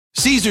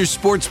Caesars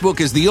Sportsbook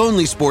is the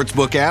only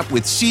sportsbook app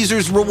with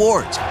Caesars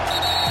Rewards.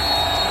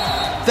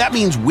 That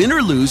means win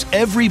or lose,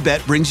 every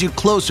bet brings you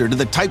closer to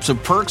the types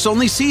of perks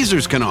only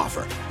Caesars can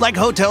offer, like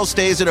hotel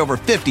stays at over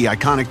 50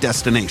 iconic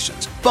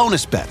destinations,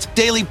 bonus bets,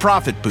 daily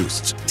profit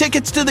boosts,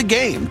 tickets to the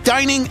game,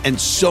 dining, and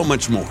so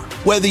much more.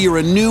 Whether you're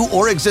a new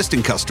or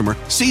existing customer,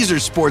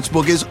 Caesars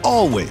Sportsbook is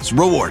always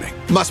rewarding.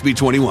 Must be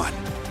 21.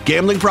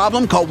 Gambling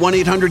problem? Call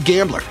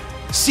 1-800-GAMBLER.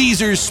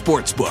 Caesars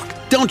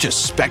Sportsbook. Don't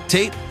just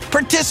spectate,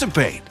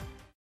 participate.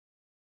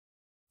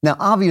 Now,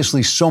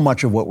 obviously, so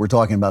much of what we're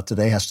talking about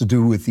today has to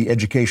do with the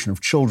education of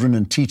children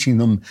and teaching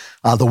them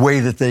the way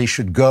that they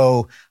should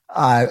go.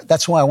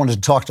 That's why I wanted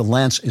to talk to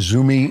Lance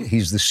Izumi.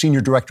 He's the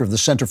Senior Director of the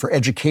Center for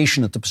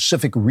Education at the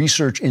Pacific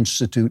Research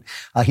Institute.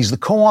 He's the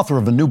co-author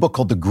of a new book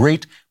called The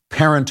Great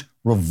Parent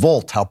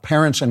Revolt, How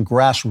Parents and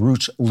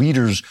Grassroots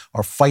Leaders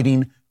Are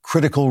Fighting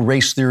Critical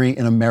Race Theory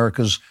in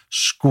America's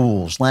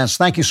Schools. Lance,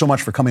 thank you so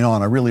much for coming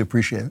on. I really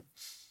appreciate it.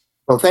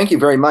 Well, thank you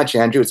very much,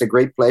 Andrew. It's a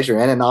great pleasure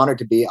and an honor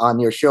to be on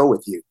your show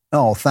with you.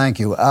 Oh, thank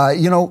you.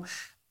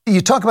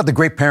 You talk about the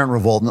Great Parent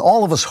Revolt, and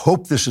all of us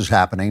hope this is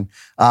happening.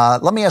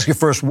 Let me ask you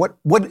first, what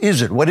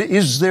is it?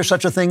 Is there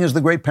such a thing as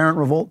the Great Parent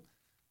Revolt?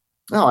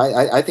 No,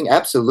 I think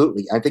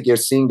absolutely. I think you're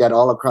seeing that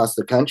all across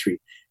the country.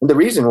 And the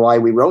reason why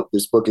we wrote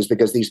this book is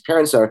because these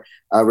parents are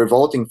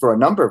revolting for a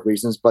number of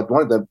reasons. But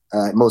one of the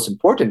most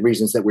important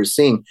reasons that we're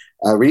seeing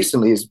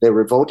recently is they're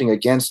revolting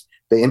against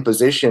the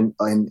imposition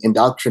and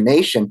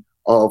indoctrination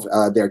of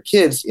their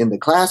kids in the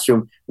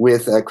classroom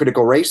with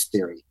critical race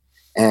theory.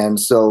 And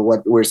so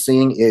what we're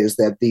seeing is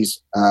that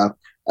these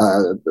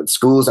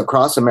schools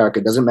across America,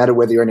 doesn't matter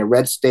whether you're in a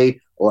red state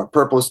or a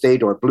purple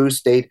state or a blue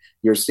state,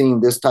 you're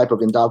seeing this type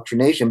of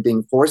indoctrination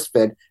being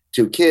force-fed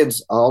to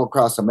kids all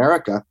across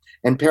America.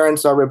 And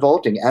parents are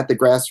revolting at the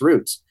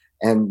grassroots.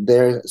 And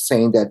they're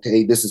saying that,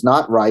 hey, this is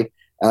not right.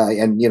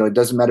 And, it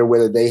doesn't matter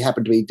whether they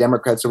happen to be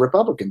Democrats or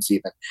Republicans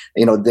even.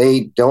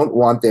 They don't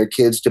want their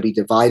kids to be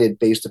divided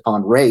based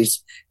upon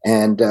race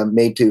and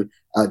made to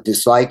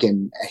dislike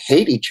and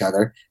hate each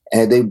other.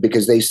 And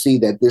because they see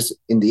that this,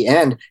 in the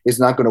end, is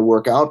not going to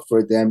work out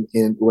for them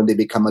when they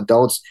become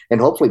adults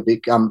and hopefully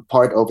become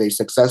part of a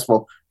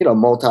successful,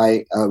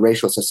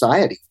 multi-racial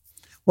society.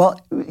 Well,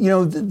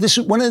 this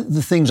is one of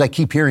the things I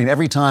keep hearing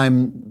every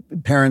time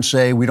parents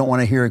say we don't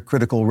want to hear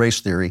critical race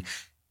theory.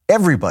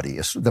 Everybody,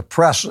 the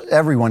press,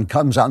 everyone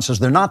comes out and says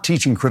they're not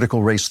teaching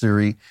critical race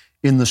theory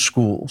in the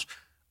schools.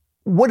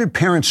 What did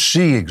parents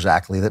see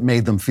exactly that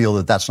made them feel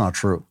that that's not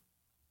true?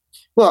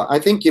 Well, I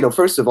think,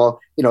 first of all,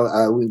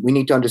 we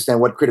need to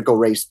understand what critical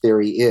race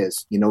theory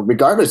is.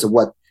 Regardless of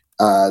what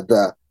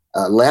the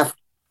left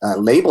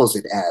labels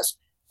it as,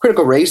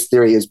 critical race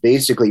theory is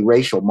basically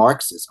racial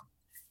Marxism.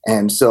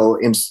 And so,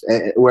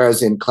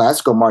 whereas in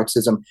classical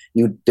Marxism,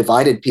 you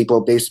divided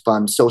people based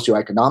upon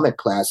socioeconomic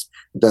class,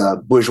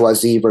 the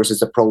bourgeoisie versus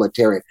the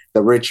proletariat,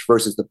 the rich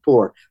versus the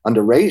poor.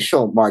 Under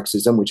racial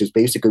Marxism, which is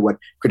basically what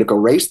critical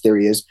race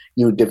theory is,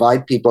 you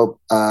divide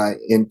people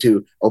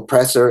into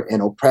oppressor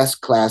and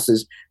oppressed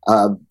classes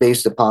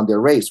based upon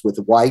their race, with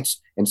whites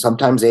and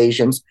sometimes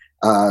Asians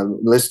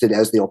listed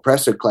as the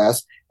oppressor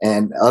class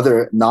and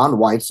other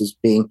non-whites as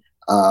being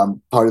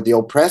part of the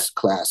oppressed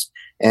class.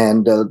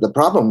 And the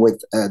problem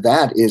with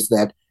that is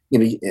that,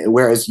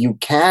 whereas you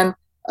can,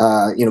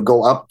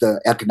 go up the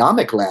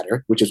economic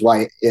ladder, which is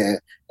why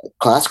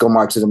classical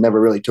Marxism never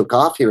really took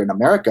off here in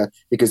America,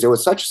 because there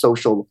was such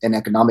social and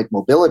economic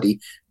mobility,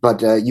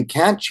 but you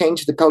can't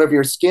change the color of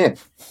your skin,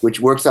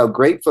 which works out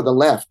great for the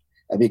left,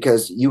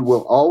 because you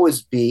will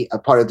always be a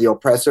part of the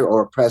oppressor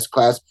or oppressed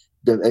class,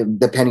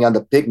 depending on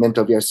the pigment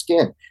of your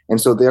skin. And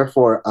so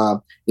therefore,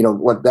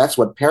 that's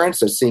what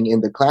parents are seeing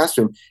in the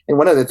classroom. And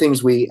one of the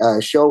things we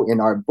show in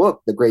our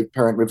book, The Great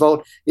Parent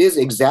Revolt, is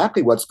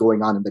exactly what's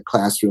going on in the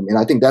classroom. And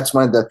I think that's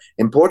one of the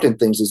important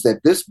things, is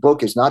that this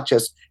book is not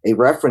just a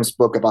reference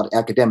book about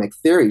academic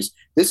theories.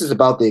 This is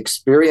about the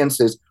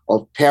experiences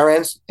of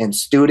parents and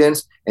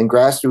students and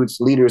grassroots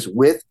leaders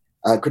with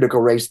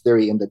critical race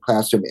theory in the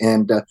classroom.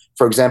 And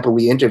for example,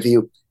 we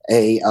interview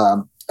a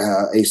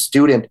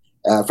student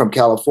from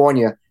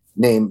California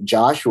named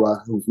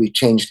Joshua, who we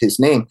changed his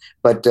name,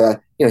 but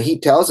he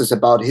tells us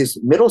about his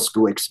middle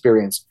school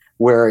experience,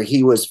 where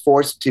he was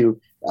forced to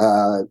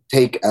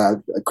take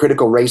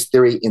critical race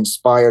theory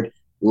inspired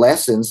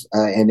lessons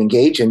and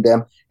engage in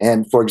them.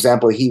 And for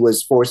example, he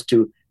was forced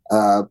to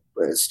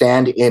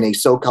stand in a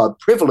so-called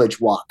privilege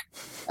walk,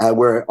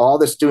 where all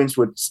the students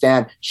would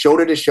stand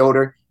shoulder to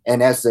shoulder,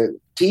 and as the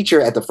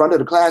teacher at the front of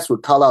the class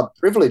would call out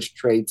privilege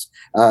traits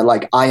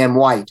like "I am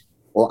white"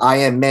 or "I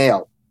am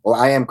male" or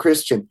 "I am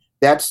Christian,"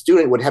 that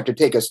student would have to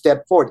take a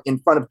step forward in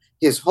front of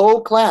his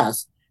whole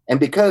class. And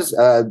because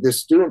the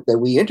student that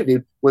we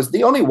interviewed was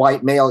the only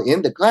white male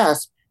in the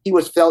class, he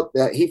felt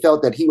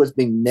that he was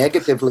being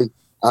negatively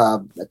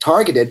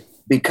targeted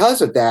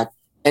because of that.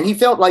 And he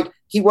felt like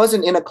he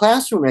wasn't in a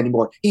classroom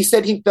anymore. He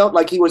said he felt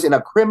like he was in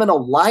a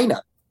criminal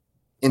lineup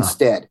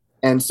instead.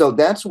 And so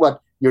that's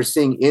what you're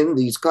seeing in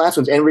these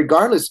classrooms. And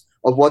regardless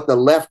of what the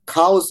left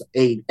calls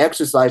an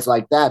exercise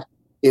like that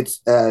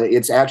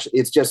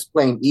it's just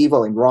plain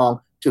evil and wrong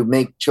to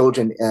make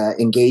children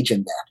engage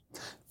in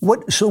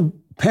that. So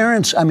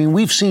parents, I mean,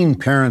 we've seen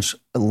parents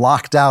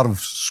locked out of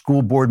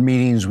school board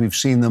meetings. We've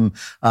seen them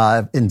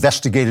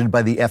investigated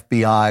by the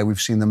FBI. We've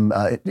seen them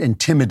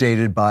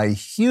intimidated by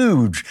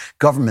huge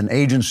government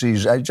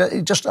agencies.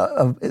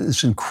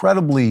 This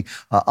incredibly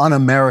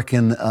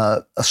un-American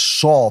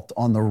assault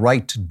on the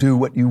right to do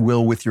what you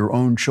will with your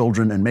own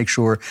children and make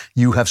sure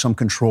you have some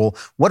control.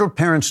 What are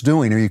parents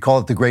doing? Or you call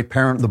it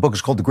the book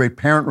is called The Great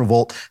Parent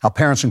Revolt, How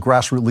Parents and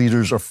Grassroots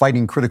Leaders Are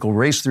Fighting Critical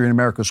Race Theory in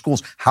America's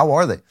Schools. How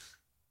are they?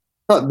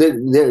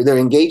 They're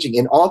engaging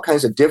in all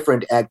kinds of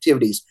different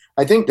activities.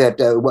 I think that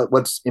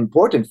what's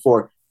important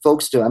for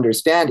folks to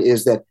understand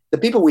is that the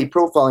people we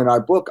profile in our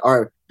book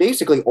are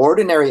basically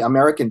ordinary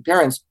American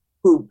parents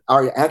who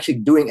are actually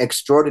doing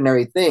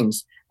extraordinary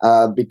things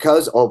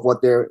because of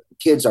what their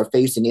kids are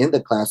facing in the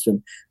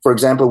classroom. For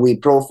example, we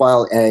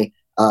profile a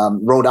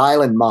Rhode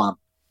Island mom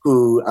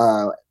who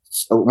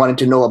wanted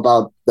to know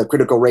about the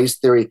critical race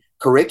theory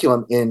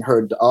curriculum in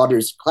her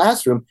daughter's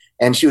classroom,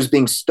 and she was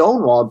being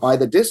stonewalled by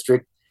the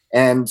district.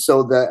 And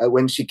so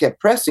when she kept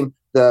pressing,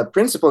 the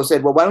principal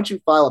said, well, why don't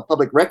you file a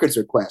public records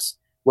request?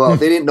 Well,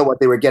 they didn't know what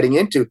they were getting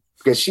into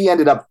because she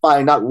ended up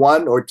filing not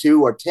 1 or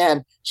 2 or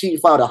 10. She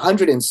filed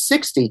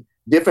 160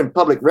 different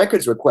public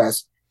records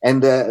requests.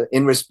 And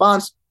in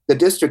response, the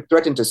district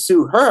threatened to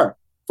sue her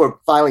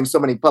for filing so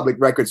many public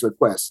records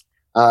requests.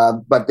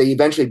 But they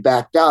eventually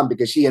backed down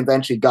because she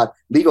eventually got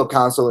legal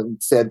counsel and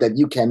said that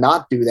you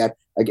cannot do that,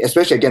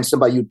 especially against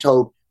somebody you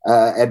told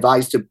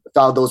advised to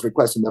file those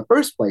requests in the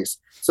first place.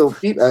 So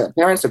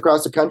parents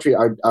across the country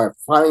are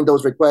filing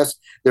those requests.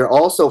 They're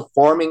also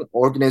forming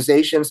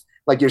organizations.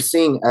 Like you're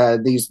seeing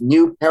these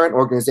new parent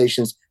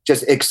organizations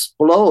just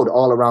explode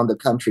all around the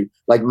country,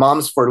 like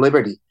Moms for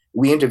Liberty.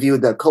 We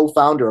interviewed the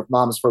co-founder of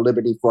Moms for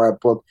Liberty for our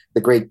book,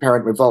 The Great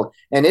Parent Revolt.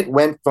 And it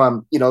went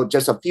from,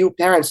 just a few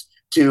parents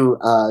to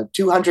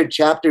 200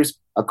 chapters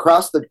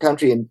across the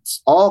country in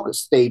all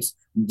states,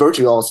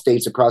 virtually all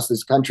states across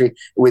this country,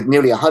 with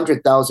nearly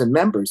 100,000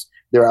 members.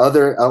 There are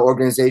other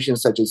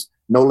organizations such as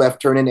No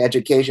Left Turn in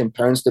Education,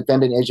 Parents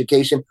Defending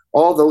Education.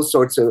 All those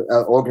sorts of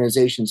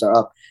organizations are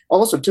up.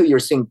 Also, too, you're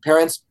seeing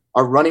parents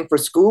are running for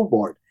school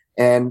board,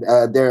 and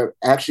they're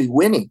actually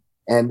winning.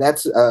 And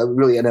that's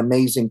really an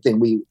amazing thing.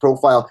 We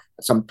profile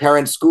some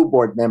parent school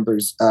board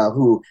members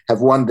who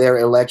have won their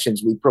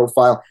elections. We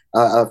profile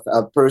a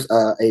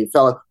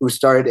fellow who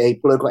started a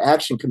political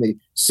action committee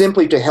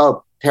simply to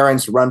help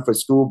parents run for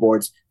school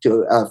boards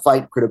to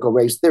fight critical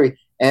race theory.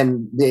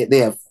 And they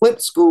have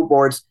flipped school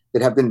boards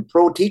that have been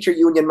pro-teacher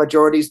union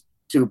majorities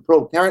to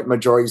pro-parent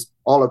majorities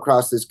all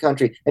across this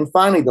country. And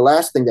finally, the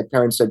last thing that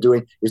parents are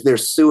doing is they're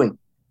suing.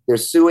 They're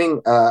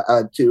suing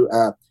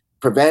to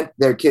prevent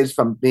their kids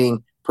from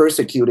being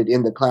persecuted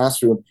in the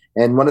classroom.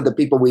 And one of the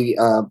people we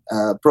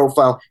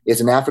profile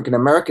is an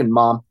African-American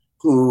mom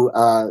who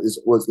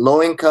was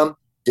low income,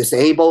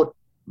 disabled,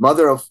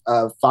 mother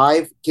of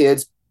 5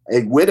 kids,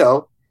 a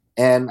widow,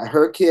 and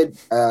her kid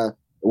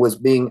was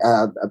being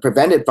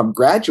prevented from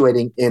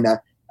graduating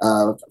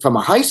from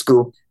a high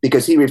school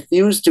because he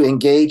refused to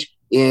engage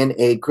in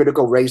a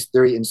critical race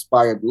theory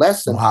inspired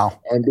lesson. Wow.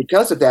 And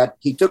because of that,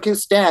 he took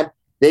his stand.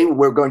 They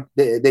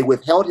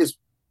withheld his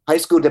high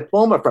school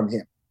diploma from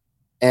him.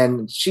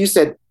 And she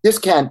said, this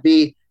can't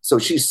be. So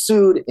she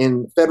sued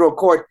in federal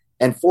court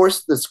and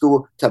forced the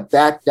school to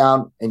back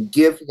down and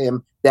give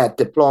him that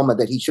diploma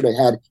that he should have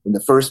had in the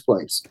first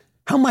place.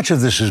 How much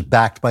of this is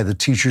backed by the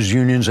teachers'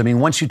 unions? I mean,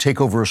 once you take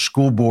over a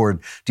school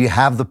board, do you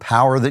have the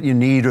power that you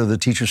need, or are the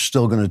teachers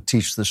still going to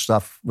teach this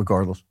stuff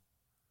regardless?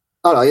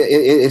 Oh, no,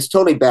 it's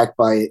totally backed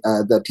by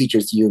the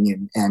teachers'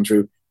 union,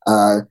 Andrew.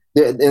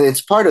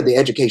 It's part of the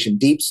education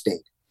deep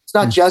state. It's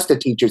not just the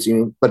teachers'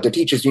 union, but the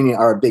teachers' union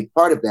are a big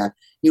part of that.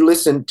 You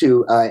listen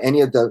to any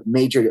of the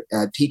major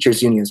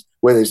teachers' unions,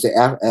 whether it's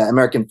the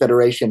American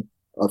Federation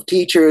of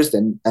Teachers,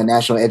 the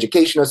National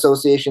Education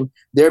Association,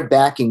 they're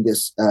backing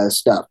this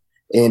stuff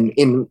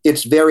in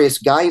its various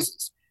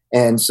guises.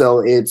 And so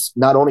it's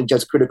not only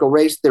just critical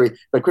race theory,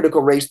 but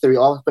critical race theory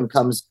often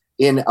comes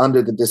in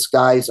under the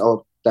disguise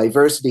of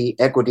diversity,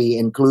 equity,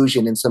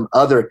 inclusion, and some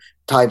other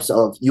types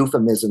of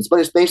euphemisms, but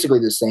it's basically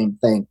the same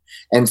thing.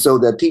 And so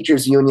the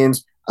teachers'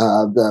 unions,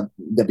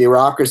 the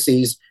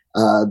bureaucracies,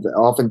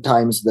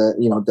 oftentimes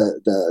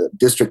the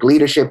district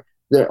leadership,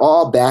 they're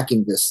all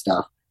backing this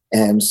stuff.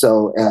 And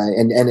so,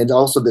 and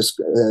also this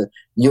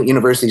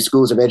university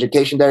schools of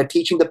education that are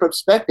teaching the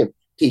prospective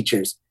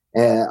teachers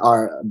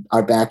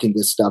are backing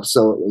this stuff.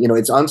 So,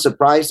 it's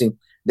unsurprising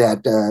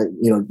that,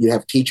 you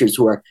have teachers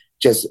who are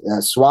just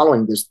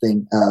swallowing this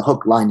thing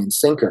hook, line, and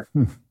sinker.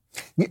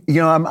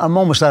 I'm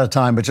almost out of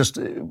time, but just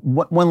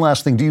one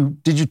last thing.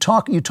 You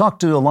talk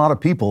to a lot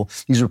of people.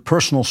 These are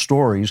personal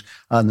stories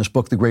in this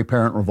book, The Great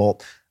Parent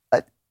Revolt.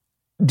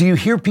 Do you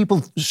hear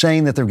people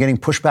saying that they're getting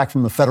pushback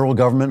from the federal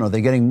government? Are they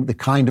getting the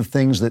kind of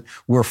things that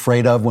we're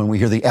afraid of when we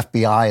hear the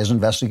FBI is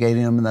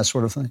investigating them and that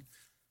sort of thing?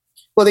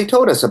 Well, they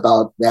told us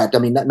about that. I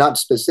mean, not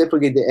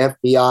specifically the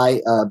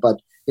FBI,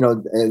 but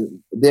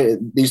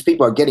these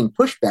people are getting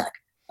pushback.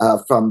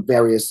 from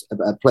various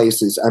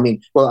places. I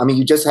mean,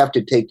 you just have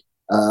to take.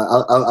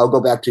 I'll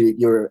go back to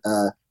your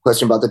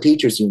question about the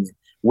teachers union.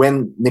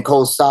 When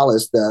Nicole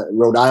Salas, the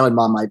Rhode Island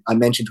mom I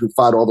mentioned, who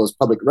filed all those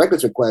public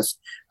records requests,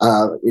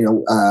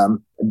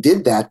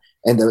 did that,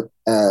 and the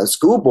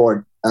school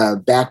board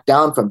backed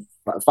down from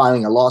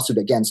filing a lawsuit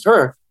against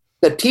her,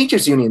 the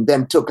teachers union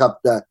then took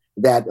up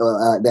that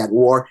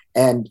war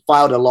and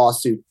filed a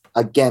lawsuit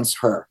against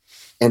her.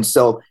 And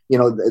so,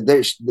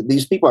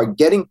 these people are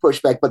getting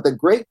pushback. But the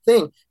great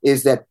thing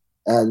is that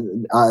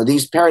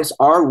these parents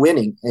are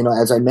winning.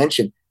 As I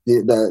mentioned,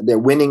 they're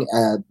winning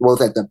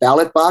both at the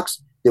ballot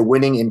box, they're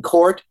winning in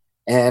court.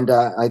 And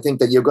I think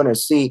that you're going to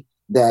see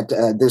that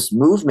this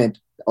movement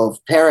of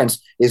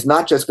parents is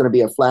not just going to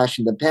be a flash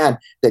in the pan,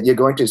 that you're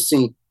going to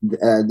see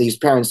these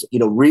parents,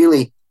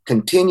 really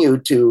continue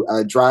to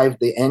drive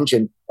the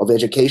engine of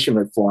education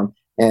reform.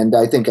 And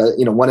I think,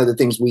 one of the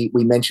things we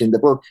mentioned in the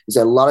book is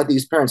that a lot of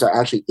these parents are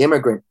actually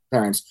immigrant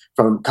parents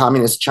from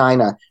communist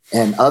China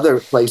and other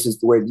places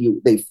where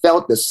they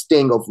felt the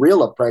sting of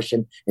real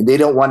oppression, and they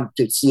don't want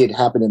to see it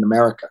happen in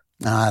America.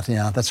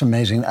 Yeah, that's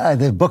amazing.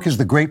 The book is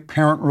The Great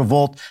Parent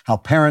Revolt, How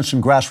Parents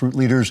and Grassroots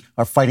Leaders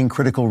Are Fighting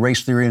Critical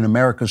Race Theory in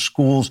America's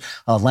Schools.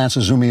 Lance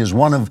Izumi is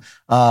one of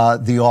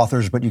the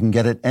authors, but you can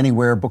get it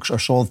anywhere books are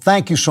sold.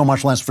 Thank you so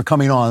much, Lance, for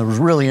coming on. It was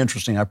really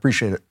interesting. I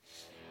appreciate it.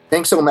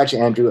 Thanks so much,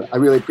 Andrew. I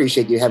really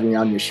appreciate you having me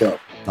on your show.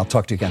 I'll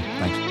talk to you again.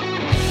 Thanks.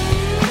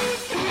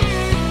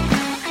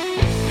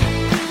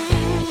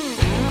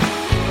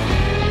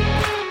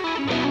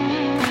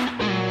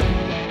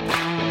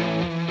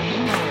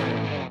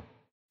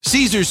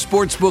 Caesars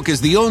Sportsbook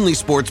is the only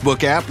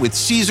sportsbook app with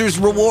Caesars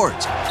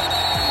Rewards.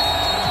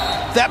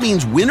 That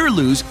means win or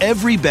lose,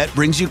 every bet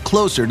brings you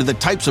closer to the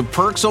types of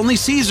perks only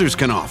Caesars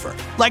can offer,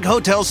 like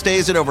hotel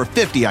stays at over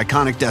 50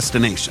 iconic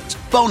destinations,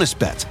 bonus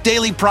bets,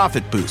 daily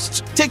profit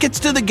boosts, tickets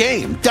to the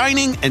game,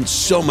 dining, and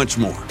so much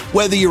more.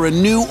 Whether you're a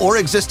new or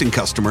existing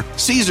customer,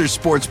 Caesars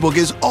Sportsbook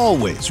is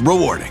always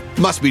rewarding.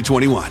 Must be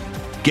 21.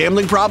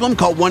 Gambling problem?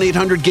 Call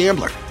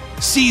 1-800-GAMBLER.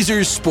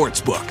 Caesars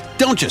Sportsbook.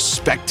 Don't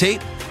just spectate,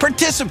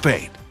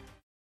 participate.